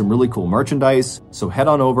 we have some really cool merchandise, so head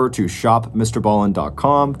on over to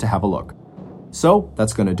shopmrballin.com to have a look. So,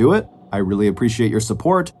 that's going to do it. I really appreciate your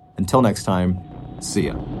support. Until next time, see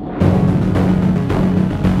ya.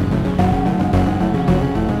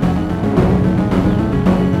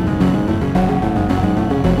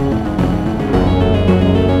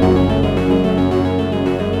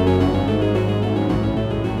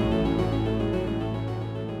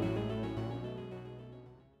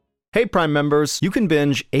 Hey, Prime members, you can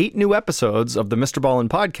binge 8 new episodes of the Mr. Ballin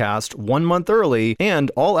podcast 1 month early and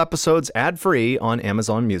all episodes ad-free on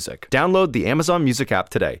Amazon Music. Download the Amazon Music app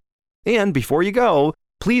today. And before you go,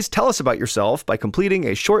 please tell us about yourself by completing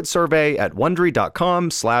a short survey at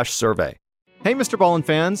Wondery.com/survey. Hey, Mr. Ballin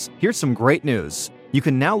fans, here's some great news. You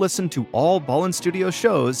can now listen to all Ballin Studios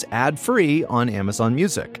shows ad-free on Amazon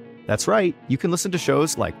Music. That's right, you can listen to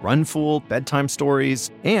shows like Run Fool, Bedtime Stories,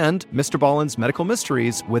 and Mr. Ballin's Medical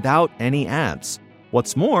Mysteries without any ads.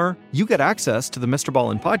 What's more, you get access to the Mr.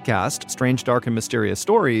 Ballin podcast, Strange, Dark, and Mysterious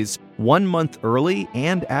Stories, 1 month early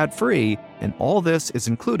and ad-free, and all this is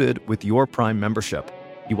included with your Prime membership.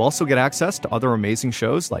 You also get access to other amazing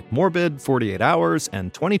shows like Morbid, 48 Hours,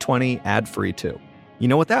 and 2020 ad-free too. You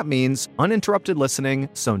know what that means? Uninterrupted listening,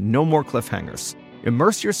 so no more cliffhangers.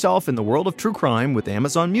 Immerse yourself in the world of true crime with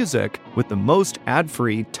Amazon Music with the most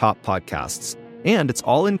ad-free top podcasts. And it's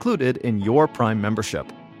all included in your Prime membership.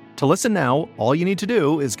 To listen now, all you need to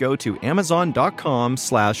do is go to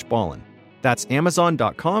Amazon.com/Ballin. That's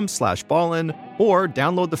Amazon.com/Ballin, or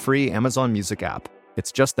download the free Amazon Music app.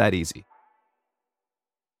 It's just that easy.